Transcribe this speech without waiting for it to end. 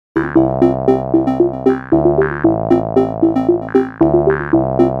Hello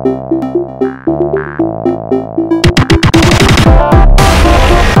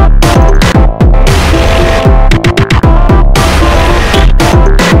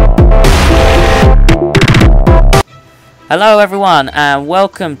everyone and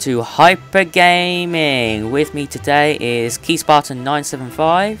welcome to HyperGaming. With me today is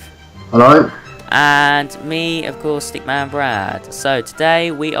KeySpartan975. Hello. And me, of course, Stickman Brad. So today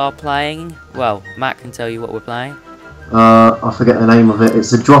we are playing, well, Matt can tell you what we're playing. I forget the name of it.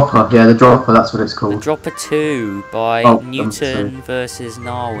 It's the Dropper. Yeah, the Dropper, that's what it's called. The Dropper 2 by Newton versus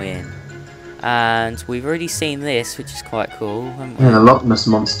Narwin. And we've already seen this, which is quite cool, haven't we? Yeah, the Loch Ness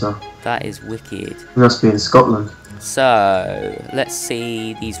Monster. That is wicked. It must be in Scotland. So, let's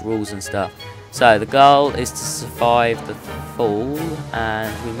see these rules and stuff. So, the goal is to survive the fall,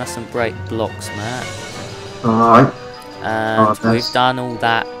 and we mustn't break blocks, Matt. Alright. And we've done all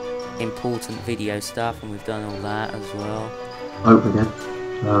that important video stuff, and we've done all that as well. Hope we did.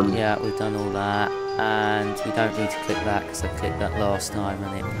 Yeah, we've done all that, and we don't need to click that, because I clicked that last time,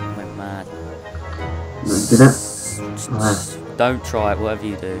 and it went mad. Did it? Right. Don't try it, whatever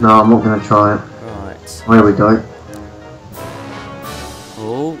you do. No, I'm not going to try it. Right. Here we go.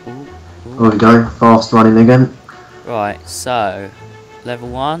 Here we go, fast running again. Right, so level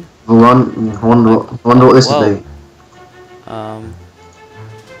 1. Level 1. I wonder what this would be.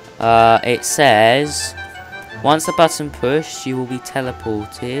 It says once the button pushed, you will be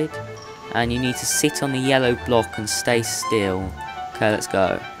teleported, and you need to sit on the yellow block and stay still. Okay, let's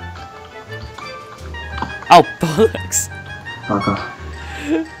go. Oh bollocks! Okay.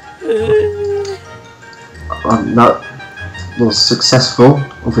 That was successful,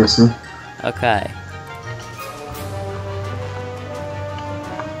 obviously. Okay.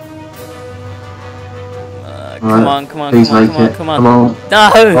 Come on, come on, Please come on, make come on, it. come on. Come on. No!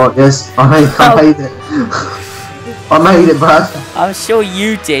 Oh, yes, I made it. I made it, Brad. I'm sure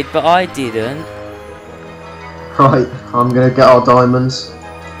you did, but I didn't. Right, I'm gonna get our diamonds.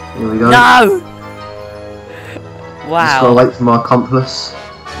 Here we go. No! Wow. Just gotta wait for my accomplice.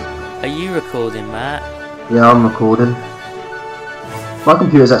 Are you recording, Matt? Yeah, I'm recording. My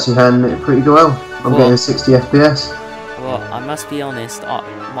computer's actually handling it pretty well. I'm getting 60 FPS. Well, I must be honest,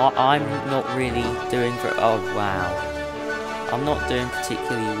 I'm not really doing oh wow. I'm not doing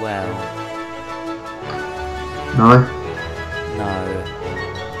particularly well. No? No.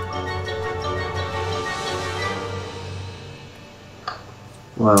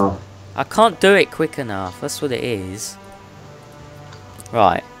 Well. I can't do it quick enough, that's what it is.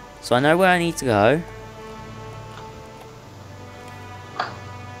 Right, so I know where I need to go.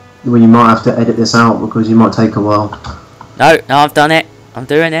 Well, you might have to edit this out because you might take a while. No, I've done it. I'm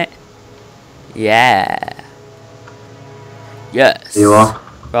doing it. Yeah. Yes. Here you are.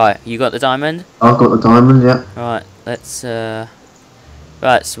 Right, you got the diamond? I've got the diamond, yeah. Right, let's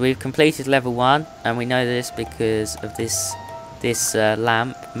right, so we've completed level 1, and we know this because of this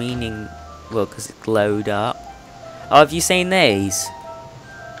lamp, meaning, well, because it glowed up. Oh, have you seen these?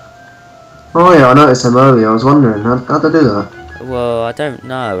 Oh yeah, I noticed them earlier. I was wondering, how'd they do that? Well, I don't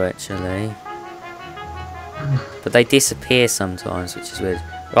know actually, but they disappear sometimes, which is weird.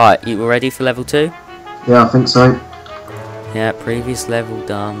 Right, you ready for level 2? Yeah, I think so. Yeah, previous level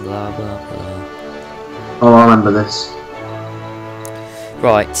done, blah blah blah. Oh, I remember this.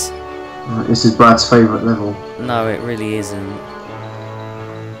 Right. This is Brad's favourite level. No, it really isn't.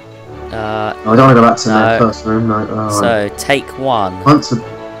 I don't want to go back to that first room, no. So, take 1. Once the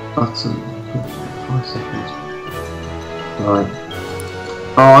button... 5 seconds. Right.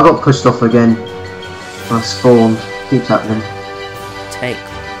 Oh, I got pushed off again. I spawned. Keeps happening. Take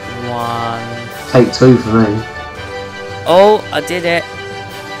 1. Take 2 for me. Oh, I did it.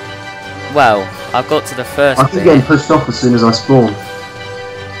 Well, I got to the first I keep bit. getting pushed off as soon as I spawn.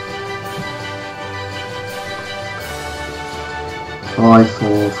 Five,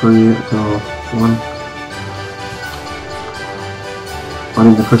 4, 3, 2, 1. I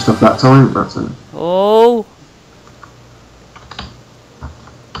didn't get pushed off that time. That's it. Oh.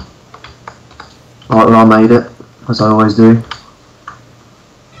 Right, well, I made it, as I always do.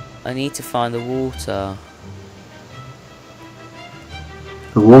 I need to find the water.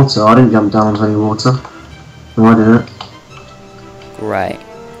 The water? I didn't jump down into any water. No, I didn't. Great.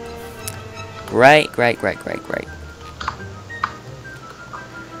 Great, great, great, great, great.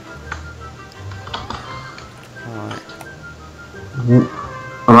 Alright.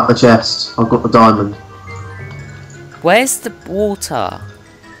 I'm at the chest. I've got the diamond. Where's the water?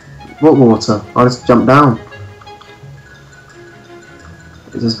 What water? I just jumped down.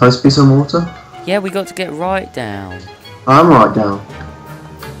 Is there supposed to be some water? Yeah, we got to get right down. I'm right down.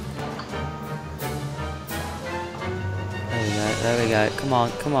 There we go. Come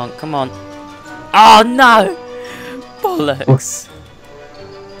on, come on, come on. Oh no! Bollocks.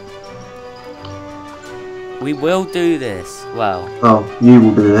 We will do this. Well. Oh, you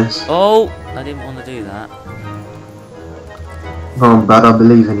will do this. Oh, I didn't want to do that. Oh, Brad, I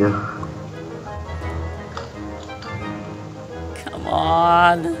believe in you. Come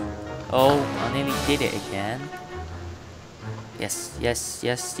on. Oh, I nearly did it again. Yes, yes,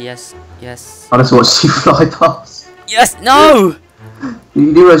 yes, yes, yes. I just watched you fly past. Yes, no!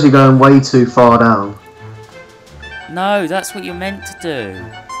 You do realise you're going way too far down. No, that's what you're meant to do.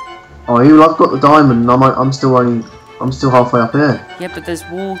 Oh, I've got the diamond and I'm still halfway up here. Yeah, but there's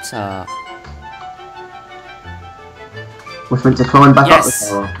water. We're meant to climb back up the Yes!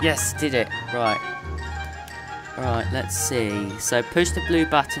 tower. Yes, did it. Right. Right, let's see. So push the blue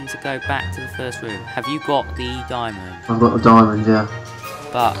button to go back to the first room. Have you got the diamond? I've got the diamond, yeah.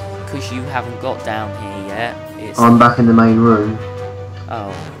 But, because you haven't got down here yet, it's... I'm back in the main room.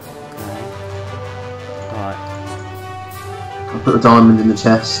 Oh, okay. Right. I put the diamond in the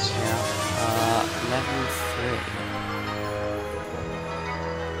chest. Yeah. Level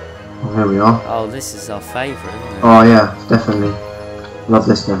 3. Oh, here we are. Oh, this is our favourite, isn't it? Oh yeah, definitely. Love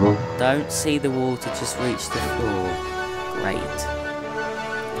this level. Don't see the water, just reach the floor. Great.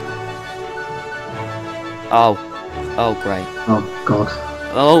 Oh. Oh, great. Oh god.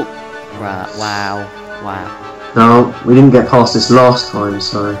 Oh. Right. Wow. Wow. No, we didn't get past this last time,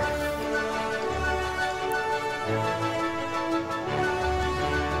 so...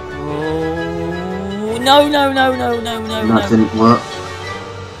 Oh. No, no, no, no, no, no, no. That didn't work.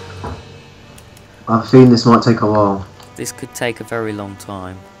 I've seen this might take a while. This could take a very long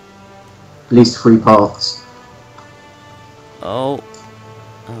time. At least 3 parts. Oh.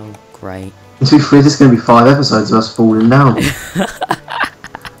 Oh, great. To be fair, this is going to be 5 episodes of us falling down.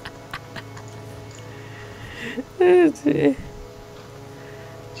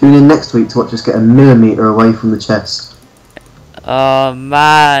 Tune in next week to watch us get a millimetre away from the chest. Oh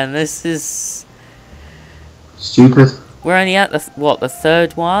man, this is... Stupid. We're only at the, the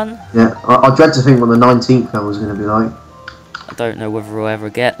third one? Yeah, I dread to think what the 19th level is going to be like. I don't know whether we'll ever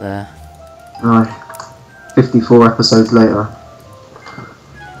get there. No. 54 episodes later.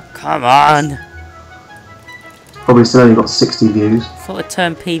 Come on! Probably still only got 60 views. I thought I'd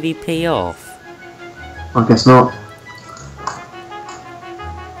turn PvP off. I guess not.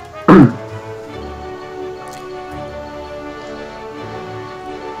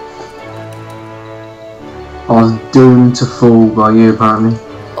 I was doomed to fall by you, apparently.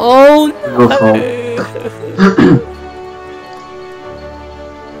 Oh Your fault.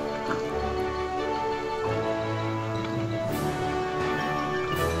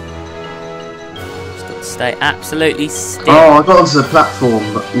 no! Just got to stay absolutely still. Oh, I got onto the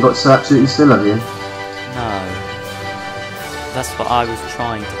platform, but you got so absolutely still, have you? No. That's what I was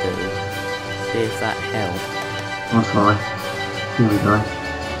trying to do. See if that helped. I'll try. Here we go.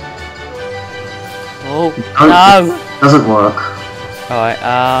 Oh, No! no! Doesn't work. Alright,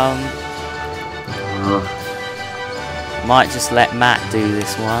 might just let Matt do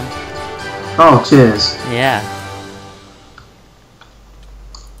this one. Oh, cheers. Yeah.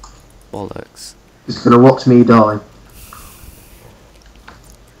 Bollocks. Just gonna watch me die.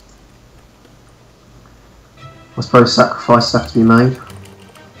 I suppose sacrifices have to be made.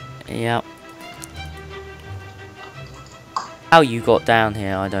 Yep. How you got down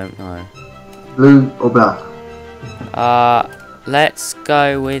here, I don't know. Blue or black? Let's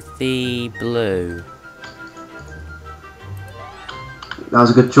go with the blue. That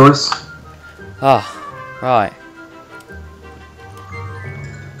was a good choice. Oh, right.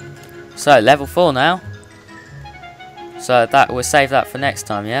 So, level 4 now. So that we'll save that for next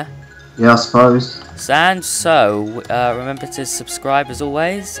time, yeah? Yeah, I suppose. And so, remember to subscribe as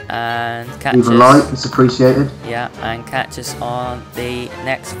always, and catch Leave a us. like, it's appreciated. Yeah, and catch us on the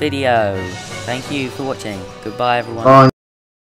next video. Thank you for watching. Goodbye, everyone. Bye.